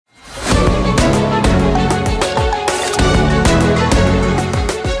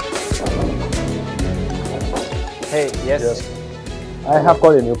Yes. Yes. I have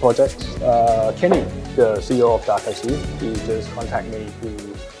got a new project. Kenny, the CEO of Dakasi, he just contacted me to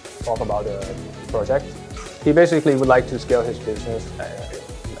talk about the project. He basically would like to scale his business,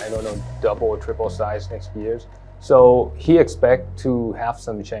 I don't know, double or triple size next year. So he expects to have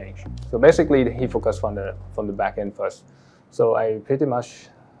some change. So basically he focused from the back end first. So I pretty much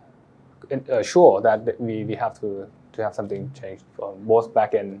sure that we have to have something changed from both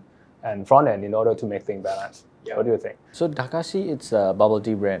back end and front end in order to make things balanced. Yeah. What do you think? So Dakasi, it's a bubble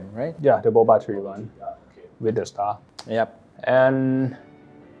tea brand, right? Yeah, the boba tree one with the star. Yep. And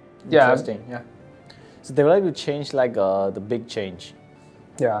yeah. Interesting. Yeah. So they would like to change like the big change.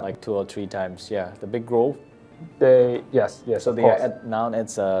 Yeah. Like 2 or 3 times. Yeah. The big growth. Yes. So of they course. are now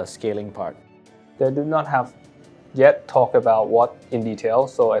it's a scaling part. They do not have yet talked about what in detail.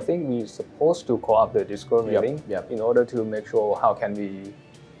 So I think we're supposed to call up the Discord meeting in order to make sure how can we,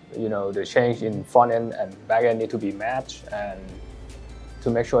 the change in front end and back end need to be matched and to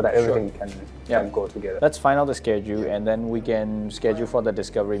make sure that everything can go together. Let's find out the schedule and then we can schedule for the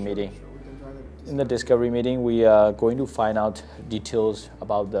discovery meeting. In the discovery meeting, we are going to find out details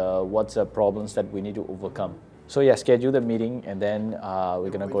about what's the problems that we need to overcome. So yeah, schedule the meeting and then we're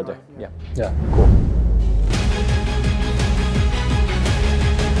gonna go there. Yeah, cool.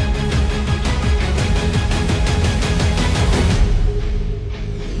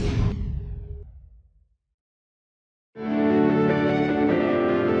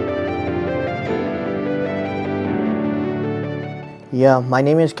 Yeah, my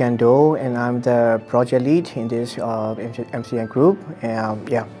name is Gando and I'm the project lead in this MCI group. And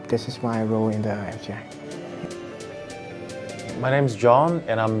yeah, this is my role in the MCI. My name is John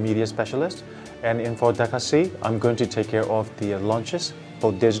and I'm a media specialist. And for Dakasi, I'm going to take care of the launches,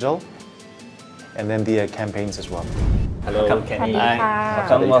 both digital and then the campaigns as well. Hello, Kenny.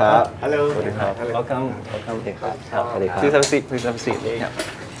 Welcome. Hello. Welcome. Please have a seat. Please have a seat.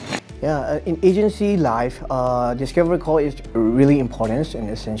 Yeah, in agency life, discovery call is really important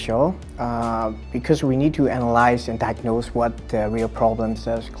and essential because we need to analyze and diagnose what the real problems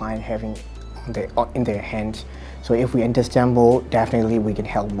the client having in their hands. So if we understand more, definitely we can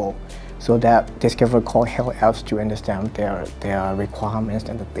help more. So that discovery call help us to understand their requirements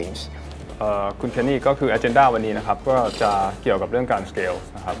and the things. คุณเคนนี่ก็คือ agenda วันนี้นะครับก็จะเกี่ยวกับเรื่องการ scale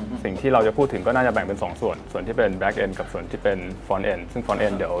นะครับสิ่งที่เราจะพูดถึงก็น่าจะแบ่งเป็น2 ส่วนที่เป็น back end กับส่วนที่เป็น front end ซึ่ง front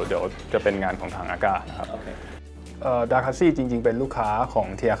end เดี๋ยวจะเป็นงานของทางอากานะครับDakasi จริงๆเป็นลูกค้าของ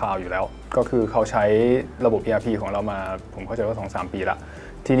เทียคาวอยู่แล้วก็คือเขาใช้ระบบ ERP ของเรามาผมเข้าใจว่า 2-3 ปีละ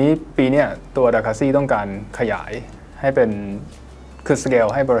ทีนี้ปีนี้ตัว Dakasi ต้องการขยายให้เป็นคือ scale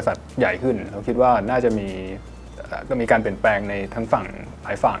ให้บริษัทใหญ่ขึ้นเราคิดว่าน่าจะมีการเปลี่ยนแปลงในทั้งฝั่งหล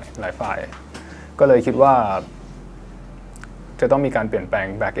ายฝ่ายก็เลยคิดว่าจะต้องมีการเปลี่ยนแปลง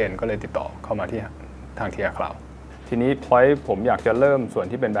back end ก็เลยติดต่อเข้ามาที่ทางเทียคลาวด์ทีนี้พอยผมอยากจะเริ่มส่วน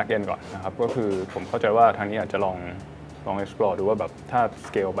ที่เป็น back end ก่อนนะครับก็คือผมเข้าใจว่าทางนี้อาจจะลอง explore ดูว่าแบบถ้า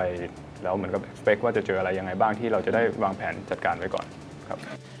scale ไปแล้วเหมือนกับ expect ว่าจะเจออะไรยังไงบ้างที่เราจะได้วางแผนจัดการไว้ก่อนครับ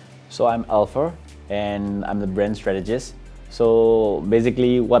So I'm Alpha and I'm the brand strategist. So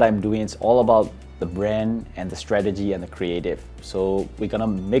basically what I'm doing is all about the brand and the strategy and the creative. So we're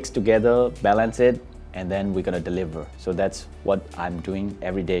gonna mix together, balance it, and then we're gonna deliver. So that's what I'm doing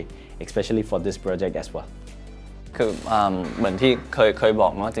every day, especially for this project as well. คือเหมือนที่เคยบอ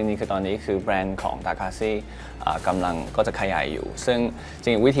กเนาะจริงๆคือตอนนี้คือแบรนด์ของ Dakasi กำลังก็จะขยายอยู่ซึ่งจ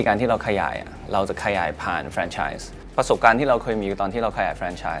ริงๆวิธีการที่เราขยายเราจะขยายผ่านแฟรนไชส์ประสบการณ์ที่เราเคยมีตอนที่เราขยายแฟร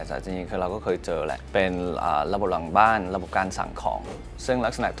นไชส์จริงๆคือเราก็เคยเจอแหละเป็นระบบหลังบ้านระบบการสั่งของซึ่งลั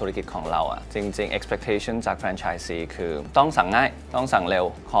กษณะธุรกิจของเราจริงๆ expectation จากแฟรนไชส์ซีคือต้องสั่งง่ายต้องสั่งเร็ว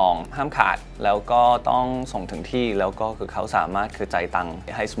ของห้ามขาดแล้วก็ต้องส่งถึงที่แล้วก็คือเขาสามารถคือจ่ายตังค์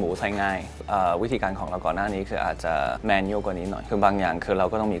ให้ smooth ให้ง่ายวิธีการของเราก่อนหน้านี้คืออาจจะ manual กว่านี้หน่อยคือบางอย่างคือเรา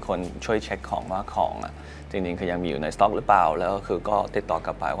ก็ต้องมีคนช่วยเช็คของว่าของจริงๆคือยังมีอยู่ในสต็อกหรือเปล่าแล้วคือก็ติดต่อก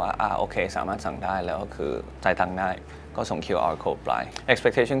ลับไปว่าโอเคสามารถสั่งได้แล้วก็คือจ่ายตังค์ได้ก็ส่ง QR code ไป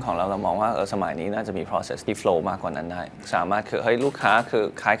expectation ของเรามองว่าสมัยนี้น่าจะมี process ที่ flow มากกว่านั้นได้สามารถคือให้ลูกค้าคือ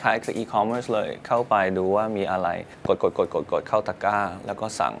คล้ายๆคือ e-commerce เลยเข้าไปดูว่ามีอะไรกดเข้าตะกร้าแล้วก็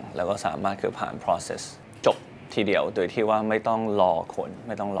สั่งแล้วก็สามารถคือผ่าน process จบทีเดียวโดยที่ว่าไม่ต้องรอคนไ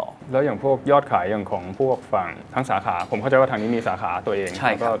ม่ต้องรอแล้วอย่างพวกยอดขายอย่างของพวกฝั่งทั้งสาขาผมเข้าใจว่าทางนี้มีสาขาตัวเองแ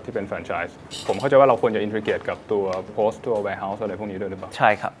ล้วก็ที่เป็นแฟรนไชส์ผมเข้าใจว่าเราควรจะ integrate กับตัว post ตัว warehouse อะไรพวกนี้ด้วยหรือเปล่าใช่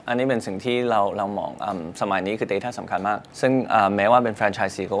ครับอันนี้เป็นสิ่งที่เรามองสมัยนี้คือ data สำคัญมากซึ่งแม้ว่าเป็นแฟรนไช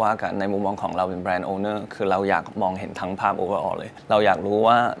ส์ซีก็ว่ากันในมุมมองของเราเป็นแบรนด์ owner คือเราอยากมองเห็นทั้งภาพ overall เลยเราอยากรู้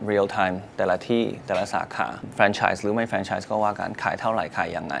ว่า real time แต่ละที่แต่ละสาขาแฟรนไชส์หรือไม่แฟรนไชส์ก็ว่ากันขายเท่าไหร่ขาย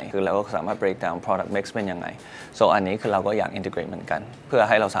ยังไงคือเราก็สามารถ break down product mix เป็นยังไง อันนี้คือเราก็อยาก integrate เหมือนกันเพื่อ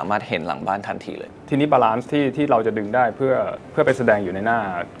ให้เราสามารถเห็นหลังบ้านทันทีเลยทีนี้บาลานซ์ที่เราจะดึงได้เพื่อไปแสดงอยู่ในหน้า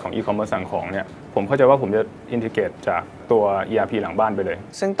ของ e-commerce สั่งของเนี่ยผมเข้าใจว่าผมจะ integrate จากตัว ERP หลังบ้านไปเลย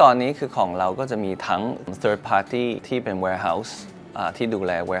ซึ่งตอนนี้คือของเราก็จะมีทั้ง third party ที่เป็น warehouseที่ดูแ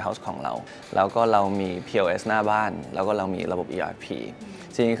ล warehouse ของเราแล้วก็เรามี POS หน้าบ้านแล้วก็เรามีระบบ ERP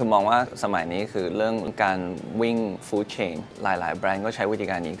จริงๆคือมองว่าสมัยนี้คือเรื่องการวิ่ง food chain หลายๆแบรนด์ก็ใช้วิธี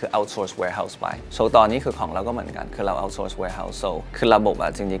การนี้คือ outsource warehouse ไปตอนนี้คือของเราก็เหมือนกันคือเรา outsource warehouse คือระบบ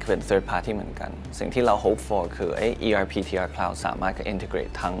จริงๆคือเป็น third party เหมือนกันสิ่งที่เรา hope for คือ ERP TR Cloud สามารถ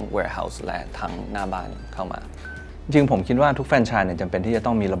integrate ทั้ง warehouse และทั้งหน้าบ้านเข้ามาจริงผมคิดว่าทุกแฟรนไชส์เนี่ยจำเป็นที่จะต้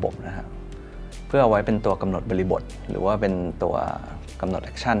องมีระบบนะฮะเพื่อเอาไว้เป็นตัวกำหนดบริบทหรือว่าเป็นตัวกำหนดแอ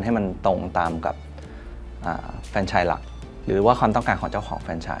คชั่นให้มันตรงตามกับแฟรนไชส์หลักหรือว่าความต้องการของเจ้าของแฟ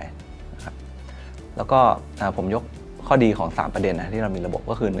รนไชส์นะครับแล้วก็ผมยกข้อดีของ3ประเด็นนะที่เรามีระบบ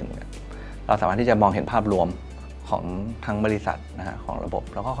ก็คือ1เราสามารถที่จะมองเห็นภาพรวมของทั้งบริษัทนะฮะของระบบ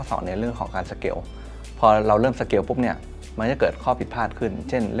แล้วก็ข้อ2ในเรื่องของการสเกลพอเราเริ่มสเกลปุ๊บเนี่ยมันจะเกิดข้อผิดพลาดขึ้น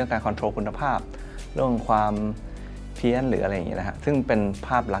เช่นเรื่องการคอนโทรลคุณภาพเรื่องความเพี้ยนหรืออะไรอย่างเงี้ยนะฮะซึ่งเป็นภ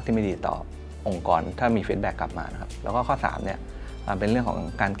าพลักษณ์ที่ไม่ดีต่อองค์กรถ้ามีฟีดแบ็กกลับมานะครับแล้วก็ข้อ3เนี่ยเป็นเรื่องของ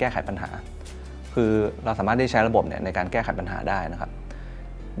การแก้ไขปัญหาคือเราสามารถได้ใช้ระบบเนี่ยในการแก้ไขปัญหาได้นะครับ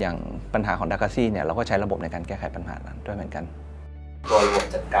อย่างปัญหาของ Dakasi เนี่ยเราก็ใช้ระบบในการแก้ไขปัญหานั้นด้วยเหมือนกันตัวระบบ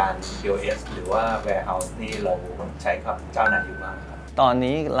จัดการ POS หรือว่า warehouse นี่เราใช้กับเจ้าไหนอยู่บ้างครับตอน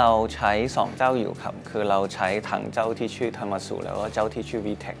นี้เราใช้2เจ้าอยู่ครับคือเราใช้ทั้งเจ้าที่ชื่อธรรมสุแล้วก็เจ้าที่ชื่อ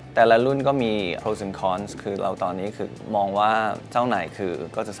VTech แต่ละรุ่นก็มี pros and cons คือเราตอนนี้คือมองว่าเจ้าไหนคือ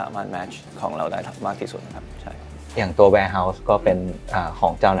ก็จะสามารถ match ของเราได้มากที่สุดนะครับใช่อย่างตัว warehouse ก็เป็นขอ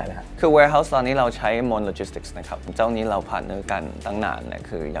งเจ้าไหนนะครับคือ warehouse ตอนนี้เราใช้ Mon Logistics นะครับเจ้านี้เราผ่านเนื้อกันตั้งนานเลย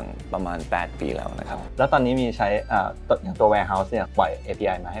คืออย่างประมาณ8ปีแล้วนะครับแล้วตอนนี้มีใช้อย่างตัว warehouse เนี่ยปล่อย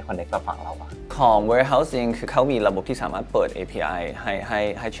API มาให้ connect กับฝั่งเราป่ะของ warehouse เองคือเขามีระบบที่สามารถเปิด API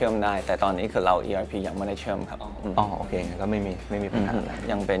ให้เชื่อมได้แต่ตอนนี้คือเรา ERP ยังไม่ได้เชื่อมครับโอเคก็ไม่มีปัญหาอะไร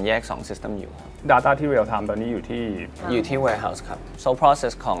ยังเป็นแยก2 system อยู่ Data ที่ real time ตอนนี้อยู่ที่ warehouse ครับ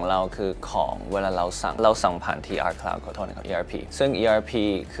process ของเราคือของเวลาเราสั่งผ่าน TR Cloud ขอโทษนะครับ ERP ซึ่ง ERP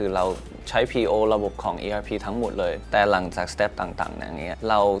คือเราใช้ PO ระบบของ ERP ทั้งหมดเลยแต่หลังจาก step ต่างๆอย่างเงี้ย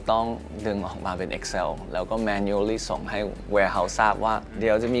เราต้องดึงออกมาเป็น Excel แล้วก็ manually ส่งให้ warehouse ทราบว่าเ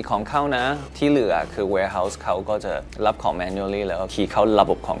ดี๋ยวจะมีของเข้านะที่เหลือคือ warehouse เขาก็จะรับของ manually แล้วก็คีย์เข้าระ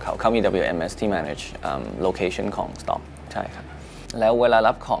บบของเขามี WMS ที่ manage location ของ stock ใช่ครับแล้วเวลา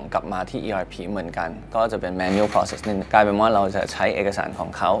รับของกลับมาที่ ERP เหมือนกันก็จะเป็น manual process นึงกลายเป็นว่าเราจะใช้เอกสารของ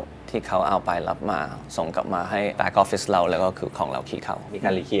เขาที่เขาเอาไปรับมาส่งกลับมาให้ back office เราแล้วก็คือของเราคีย์เขามีกา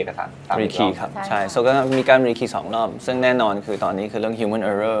รรีคีย์เอกสารรีคีย์ครับใช่ก็มีการรีคีย์2 รอบซึ่งแน่นอนคือตอนนี้คือเรื่อง human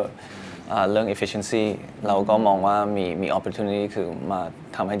error เรื่อง efficiency เราก็มองว่ามี opportunity คือมา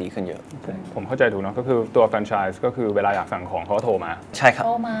ทำให้ดีขึ้นเยอะผมเข้าใจถูกเนาะก็คือตัว franchise ก็คือเวลาอยากสั่งของเขาโทรมาใช่ครับโ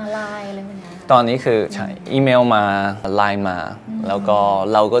ทรมาไลน์อะไรแบบนี้ตอนนี้คือใช่อีเมลมาไลน์มาแล้วก็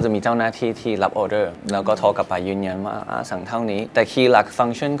เราก็จะมีเจ้าหน้าที่ที่รับออเดอร์แล้วก็โทรกลับไปยืนยันว่าสั่งเท่านี้แต่คีย์หลักฟัง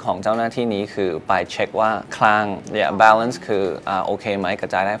ก์ชันของเจ้าหน้าที่นี้คือไปเช็คว่าคลางเนี่ย balance คือโอเคไหมกร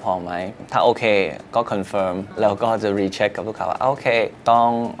ะจายได้พอไหมถ้าโอเคก็ confirm แล้วก็จะ recheck กับลูกค้าว่าโอเคต้อง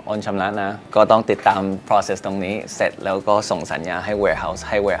โอนชำระนะก็ต้องติดตาม process ตรงนี้เสร็จแล้วก็ส่งสัญญาให้ warehouse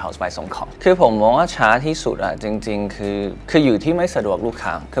ไปส่งของคือผมมองว่าช้าที่สุดจริงๆคืออยู่ที่ไม่สะดวกลูก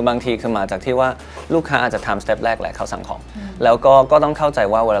ค้าคือบางทีคือมาจากที่ว่าลูกค้าอาจจะทำสเต็ปแรกแหละเขาสั่งของแล้วก็ต้องเข้าใจ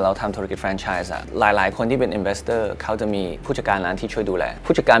ว่าเวลาเราทำธุรกิจแฟรนไชส์หลายๆคนที่เป็น investor เขาจะมีผู้จัดการร้านที่ช่วยดูแล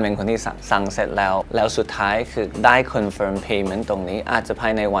ผู้จัดการเป็นคนที่สั่งเสร็จแล้วสุดท้ายคือได้ confirm payment ตรงนี้อาจจะภา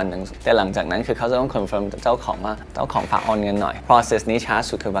ยในวันหนึ่งแต่หลังจากนั้นคือเขาจะต้อง confirm เจ้าของว่าเจ้าของฝากโอนเงินหน่อย process นี้ช้า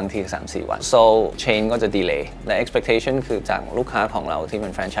สุดคือบางที 3-4 วัน so chain ก็จะ delay และ expectation คือจากลูกค้าของเราที่เป็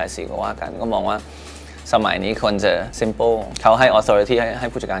นแฟรนไชส์ก็ว่ากันก็มองว่าสมัยนี้คนจะ simple เขาให้ authority ให้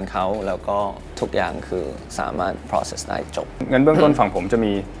ผู้จัดการเขาแล้วก็ทุกอย่างคือสามารถ process ได้จบงั้นเบื้องต้นฝั่งผมจะ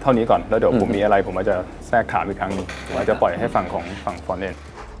มีเท่านี้ก่อนแล้วเดี๋ยวผมมีอะไรผมอาจจะแทรกถามอีกครั้งนึงผมอาจจะปล่อยให้ฝั่งของฝั่ง front end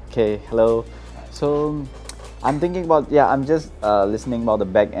Okay, hello. So I'm thinking about I'm just listening about the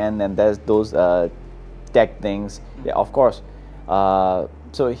back end and there's those tech things. Yeah, of course.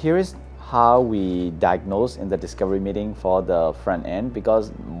 So here is how we diagnose in the discovery meeting for the front end because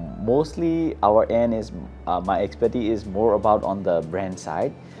mostly our end is my expertise is more about on the brand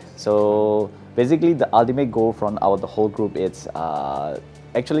side. So basically the ultimate goal from the whole group is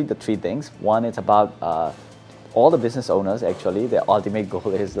actually the 3 things. One is about all the business owners actually their ultimate goal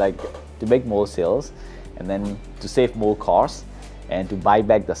is like to make more sales and then to save more costs and to buy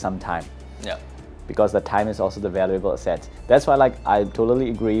back the some time. Yeah. because the time is also the valuable asset. That's why like I totally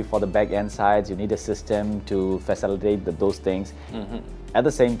agree for the back end sides, you need a system to facilitate those things. At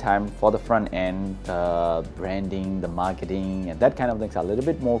the same time, for the front end, the branding, the marketing, and that kind of things are a little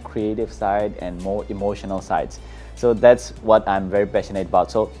bit more creative side and more emotional sides. So that's what I'm very passionate about.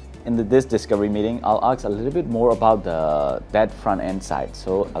 So in this discovery meeting, I'll ask a little bit more about that front end side.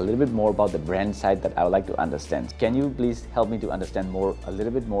 So a little bit more about the brand side that I would like to understand. Can you please help me to understand a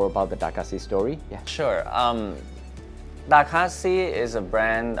little bit more about the Dakasi story? Yeah. Sure. Dakasi is a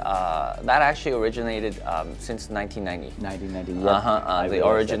brand that actually originated since 1990. 1990, yeah. The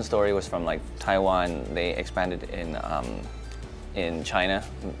origin story was from like Taiwan. They expanded in China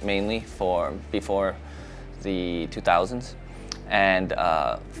mainly before the 2000s. And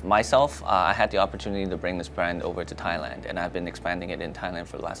myself, I had the opportunity to bring this brand over to Thailand, and I've been expanding it in Thailand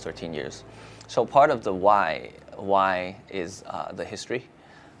for the last 13 years. So part of the why is the history.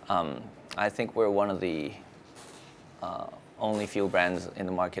 I think we're one of the only few brands in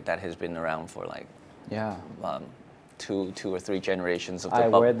the market that has been around for like two or three generations of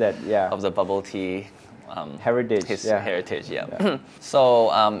the bubble tea heritage. Heritage, yeah.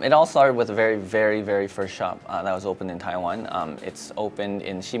 So it all started with a very first shop that was opened in Taiwan. It's opened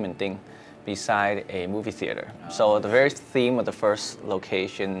in Ximending, beside a movie theater. So the very theme of the first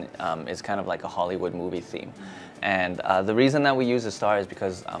location is kind of like a Hollywood movie theme. And the reason that we use the star is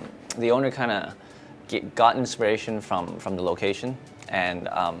because the owner kind of got inspiration from the location, and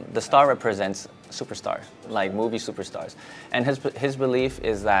the star represents superstars, like movie superstars. And his belief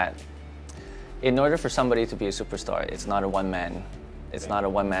is that in order for somebody to be a superstar, it's not a one-man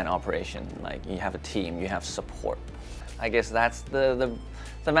operation. Like you have a team, you have support. I guess that's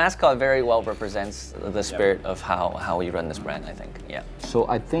the mascot very well represents the spirit of how we run this brand, I think. Yeah. So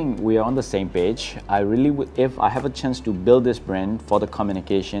I think we are on the same page. I really would, if I have a chance to build this brand for the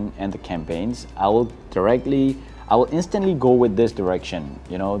communication and the campaigns, I will instantly go with this direction,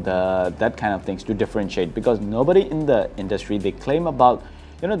 you know, that kind of things to differentiate, because nobody in the industry, they claim about,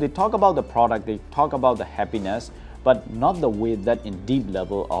 you know, they talk about the product, they talk about the happiness, but not the way that in deep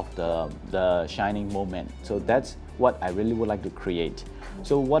level of the shining moment. So that's what I really would like to create.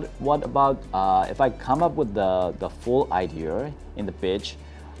 So what about if I come up with the full idea in the pitch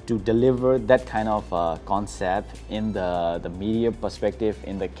to deliver that kind of concept in the media perspective,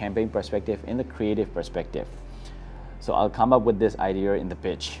 in the campaign perspective, in the creative perspective. So I'll come up with this idea in the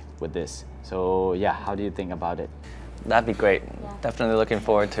pitch with this. So yeah, how do you think about it? That'd be great. Yeah. Definitely looking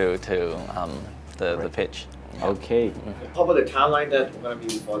forward to the pitch. Yeah. Okay. How about the timeline that we're going to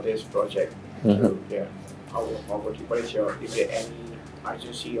be for this project? Yeah. What is there any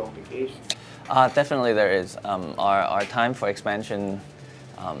urgency on the case? Definitely there is. Our time for expansion,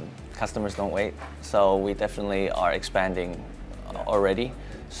 customers don't wait. So we definitely are expanding already.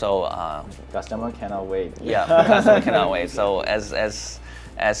 So customer cannot wait. Yeah, customer cannot wait. So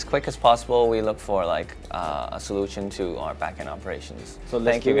as quick as possible, we look for like a solution to our back-end operations. So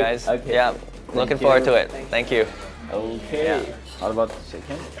thank you guys. Okay. Yeah, looking forward to it. Thank you. Okay. Yeah. How about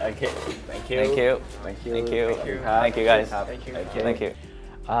chicken? Okay. Thank you. Thank you. Thank you. Thank you. Thank you. Thank you guys. Thank you. Okay. Thank you.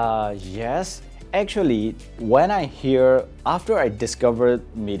 Yes. Actually, when after I discovered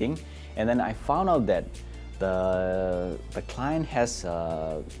meeting, and then I found out that the client has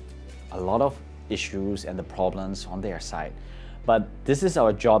a lot of issues and the problems on their side. But this is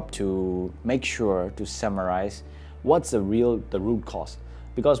our job to make sure to summarize what's the root cause.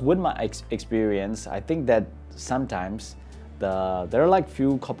 Because with my experience, I think that sometimes there are like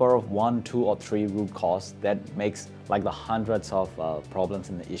couple of 1, 2, or 3 root cause that makes like the hundreds of problems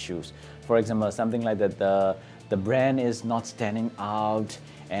and the issues. For example, something like that the brand is not standing out,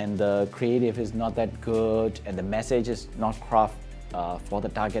 and the creative is not that good, and the message is not craft for the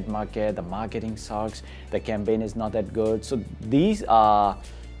target market, the marketing sucks, the campaign is not that good. So these are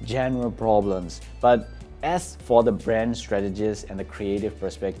general problems. But as for the brand strategies and the creative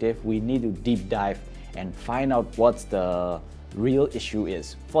perspective, we need to deep dive and find out what's the real issue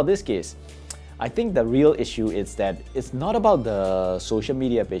is. For this case, I think the real issue is that it's not about the social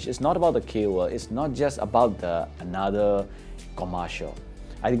media page, it's not about the keyword, it's not just about another commercial.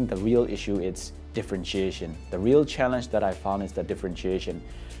 I think the real issue is differentiation. The real challenge that I found is the differentiation.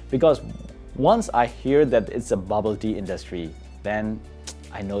 Because once I hear that it's a bubble tea industry, then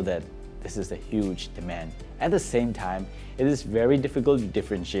I know that this is a huge demand. At the same time, it is very difficult to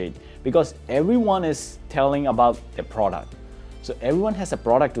differentiate because everyone is telling about their product. So everyone has a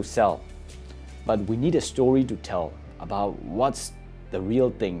product to sell, but we need a story to tell about what's the real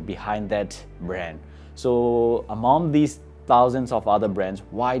thing behind that brand. So among these thousands of other brands,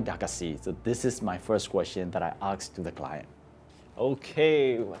 why Dakasi? So this is my first question that I asked to the client.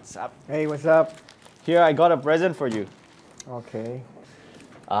 Okay, what's up? Hey, what's up? here I got a present for you. Okay.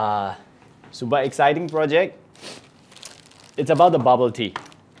 Super exciting project. It's about the bubble tea.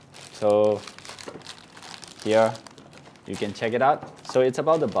 So here you can check it out. So it's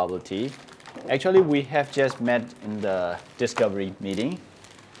about the bubble tea. Actually, we have just met in the discovery meeting.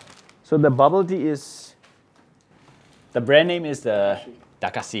 So the bubble tea is, the brand name is the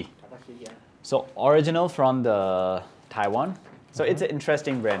Dakasi. So original from the Taiwan. So it's an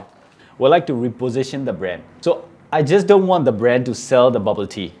interesting brand. We like to reposition the brand. So I just don't want the brand to sell the bubble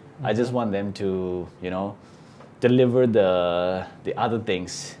tea. I just want them to, deliver the other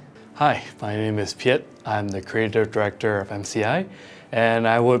things. Hi, my name is Piet. I'm the creative director of MCI, and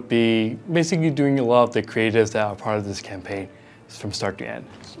I would be basically doing a lot of the creatives that are part of this campaign from start to end.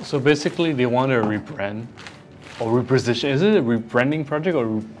 So basically, they want to rebrand or reposition. Is it a rebranding project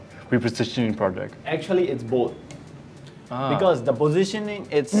or repositioning project? Actually, it's both. Because the positioning,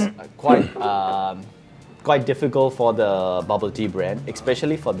 it's quite difficult for the bubble tea brand,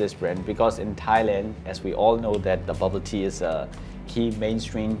 especially for this brand, because in Thailand, as we all know, that the bubble tea is a key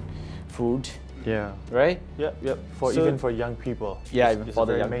mainstream food. Yeah. Right? Yeah, yeah. Even for young people. Yeah, it's for a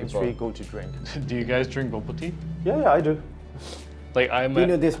the very young mainstream people. go-to drink. Do you guys drink bubble tea? Yeah, I do. Like I'm. Do you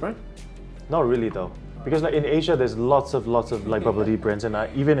know this brand? Not really though, because like in Asia, there's lots of like bubble tea brands, and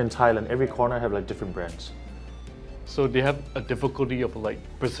even in Thailand, every corner have like different brands. So they have a difficulty of like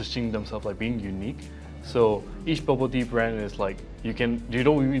positioning themselves, like being unique. So each bubble tea brand is like you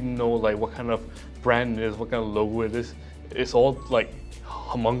don't even know like what kind of brand it is, what kind of logo it is. It's all like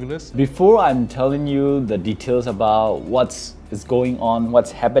homogeneous. Before I'm telling you the details about what's going on,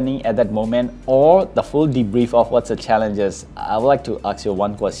 what's happening at that moment, or the full debrief of what's the challenges, I would like to ask you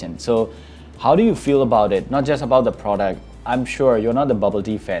one question. So how do you feel about it? Not just about the product. I'm sure you're not a bubble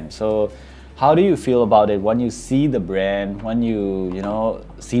tea fan. So how do you feel about it when you see the brand, when you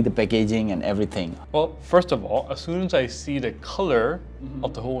see the packaging and everything? Well, first of all, as soon as I see the color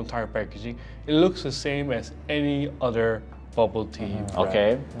of the whole entire packaging, it looks the same as any other bubble tea brand.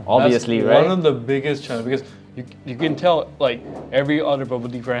 Okay, obviously, that's right? One of the biggest challenges, because you can tell like every other bubble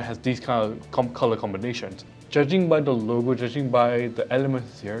tea brand has these kind of color combinations. Judging by the logo, judging by the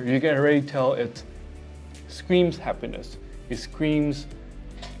elements here, you can already tell it screams happiness. It screams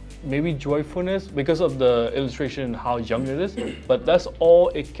maybe joyfulness because of the illustration and how young it is, but that's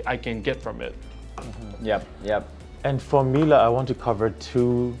all I can get from it. Yep. And for Mila, I want to cover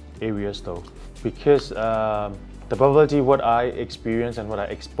two areas though, because the bubble tea, what I experience and what I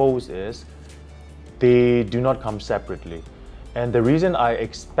expose is, they do not come separately. And the reason I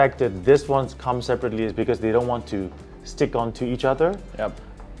expected this one to come separately is because they don't want to stick onto each other. Yep.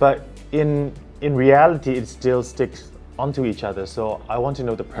 But in reality, it still sticks onto each other. So I want to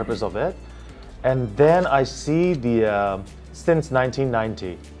know the purpose of it. And then I see the since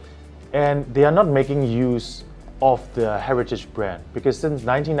 1990, and they are not making use of the heritage brand, because since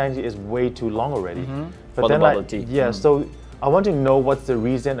 1990 is way too long already. But for then the bubble tea. Yeah, so I want to know what's the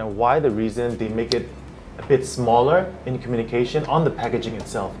reason and why the reason they make it a bit smaller in communication on the packaging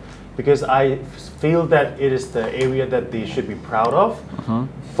itself, because I feel that it is the area that they should be proud of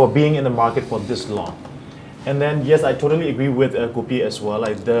for being in the market for this long. And then yes, I totally agree with Gopi as well.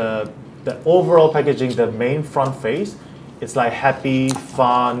 Like the overall packaging, the main front face, it's like happy,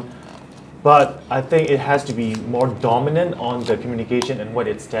 fun, but I think it has to be more dominant on the communication and what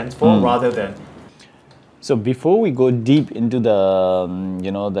it stands for rather than. So before we go deep into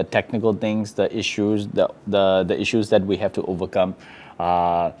the the technical things, the issues, the issues that we have to overcome,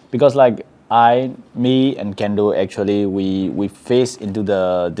 because like me and Kendo, actually we face into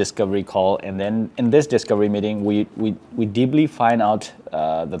the discovery call, and then in this discovery meeting we deeply find out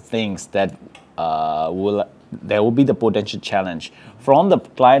the things that there will be the potential challenge from the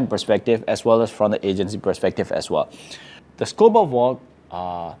client perspective as well as from the agency perspective as well. The scope of work,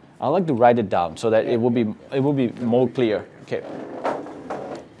 I like to write it down so that it will be more clear. Okay.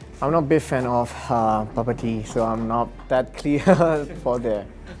 I'm not a big fan of bubble tea, so I'm not that clear for the.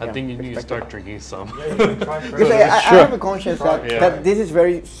 I think you need to start drinking some. Because I have a conscience that this is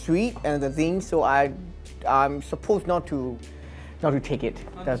very sweet and the thing, so I'm supposed not to take it.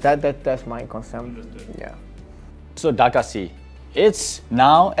 That's my concern. Yeah. So Dakasi, it's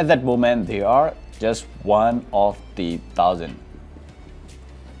now at that moment they are just one of the thousands.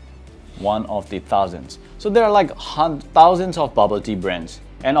 So there are like thousands of bubble tea brands,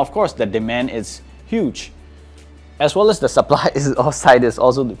 and of course the demand is huge, as well as the supply side is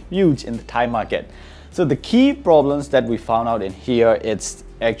also huge in the Thai market. So the key problems that we found out in here, it's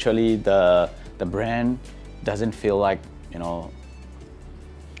actually the brand doesn't feel like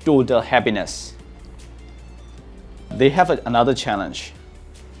total happiness. They have another challenge.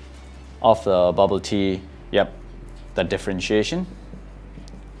 of the bubble tea, yep, the differentiation,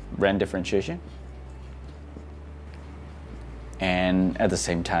 brand differentiation. And at the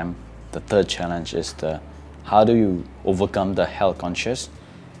same time, the third challenge is how do you overcome the health conscious?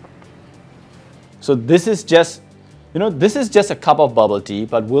 So this is just, this is just a cup of bubble tea,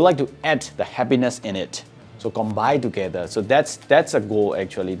 but we like to add the happiness in it. So combine together. So that's a goal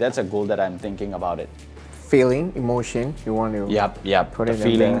actually. That's a goal that I'm thinking about it. Feeling, emotion, you want to Yep. put The it in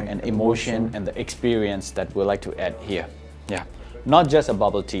feeling there, and emotion and the experience that we like to add here. Yeah. Not just a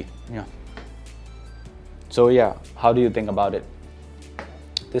bubble tea. Yeah. So yeah, how do you think about it?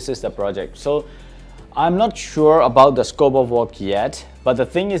 This is the project. So I'm not sure about the scope of work yet, but the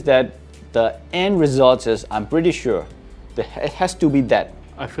thing is that the end result is, I'm pretty sure that it has to be that.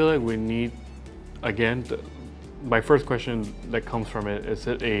 I feel like we need, again, my first question that comes from it, is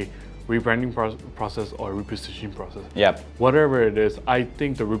it a rebranding process or a repositioning process? Yep. Whatever it is, I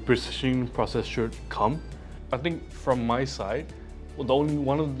think the repositioning process should come. I think from my side,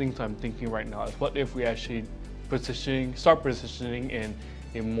 one of the things I'm thinking right now is what if we actually start positioning in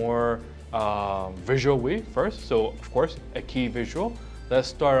a more visual way first. So of course, a key visual. Let's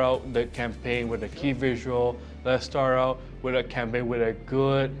start out the campaign with a key visual. Let's start out with a campaign with a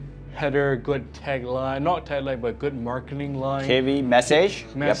good header, good tagline, not tagline, but good marketing line. KV message.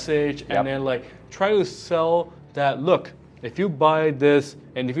 Message, Yep. and then like try to sell that, look, if you buy this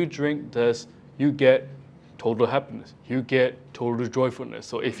and if you drink this, you get total happiness, you get total joyfulness.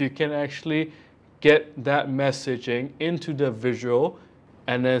 So if you can actually get that messaging into the visual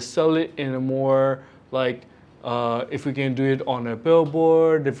and then sell it in a more like, if we can do it on a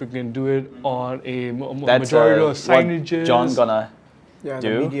billboard, if we can do it on a majority of signages. John gonna the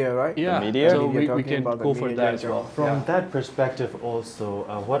do. media, right? Yeah, The media? so Media, we talking can about the go for media that as well. From that perspective also,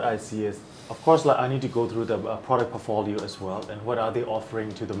 what I see is, of course, like I need to go through the product portfolio as well, and what are they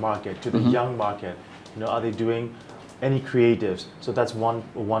offering to the market, to the young market? Are they doing any creatives? So that's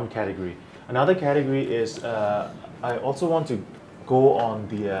one category. Another category is, I also want to go on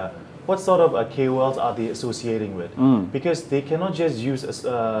the, what sort of KOLs are they associating with? Because they cannot just use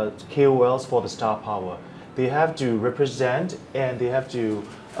KOLs for the star power. They have to represent and they have to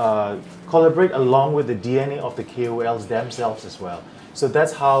collaborate along with the DNA of the KOLs themselves as well. So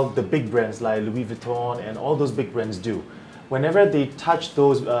that's how the big brands like Louis Vuitton and all those big brands do. Whenever they touch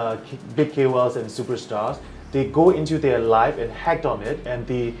those big KOLs and superstars, they go into their life and hack on it and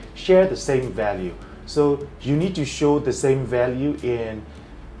they share the same value. So you need to show the same value in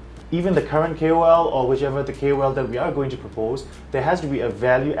even the current KOL or whichever the KOL that we are going to propose. There has to be a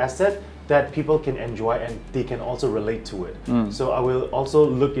value asset that people can enjoy and they can also relate to it. So I will also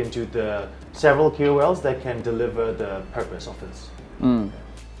look into the several KOLs that can deliver the purpose of this.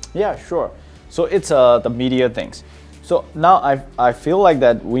 Yeah, sure. So it's the media things. So now I feel like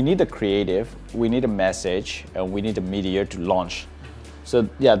that we need a creative, we need a message, and we need a media to launch. So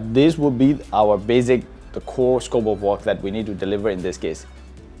yeah, this will be our basic, the core scope of work that we need to deliver in this case.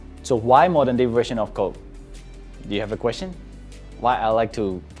 So why modern day version of Coke? Do you have a question? Why I like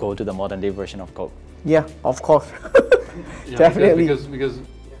to go to the modern day version of Coke? Yeah, of course. Yeah, Definitely. Because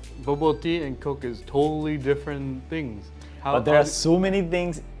bubble tea and Coke is totally different things. But there are so many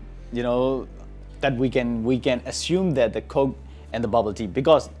things, that we can assume that the Coke and the bubble tea,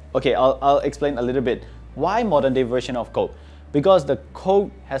 because, okay, I'll explain a little bit. Why modern day version of Coke? Because the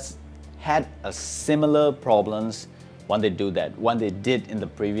Coke has had a similar problems when they do that, when they did in the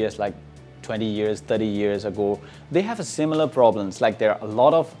previous like 20 years, 30 years ago. They have a similar problems, like there are a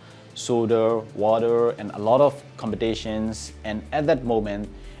lot of soda, water, and a lot of competitions, and at that moment,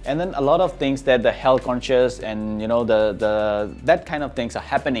 and then a lot of things that the health conscious and that kind of things are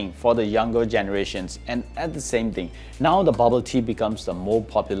happening for the younger generations. And at the same thing, now the bubble tea becomes the more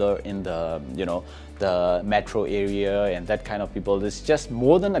popular in the the metro area and that kind of people. It's just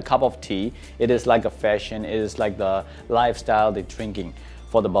more than a cup of tea. It is like a fashion. It is like the lifestyle they're drinking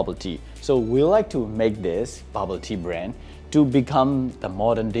for the bubble tea. So we like to make this bubble tea brand to become the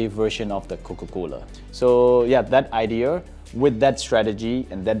modern day version of the Coca-Cola. So yeah, that idea with that strategy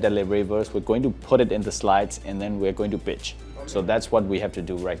and that delivery verse, we're going to put it in the slides and then we're going to pitch. So that's what we have to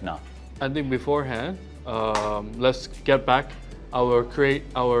do right now. I think beforehand, let's get back. I will create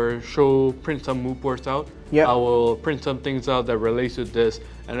our show, print some mood boards out. Yeah. I will print some things out that relates to this.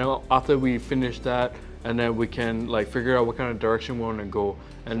 And then after we finish that, and then we can like figure out what kind of direction we want to go.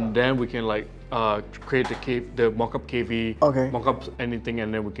 And then we can like create the mock-up KV, mock-up anything,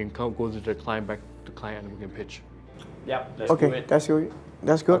 and then we can go to the client, back to the client, and we can pitch. Yeah, let's do it. That's good.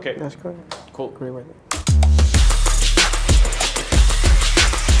 That's good. Okay. That's good. Cool. Agree with it.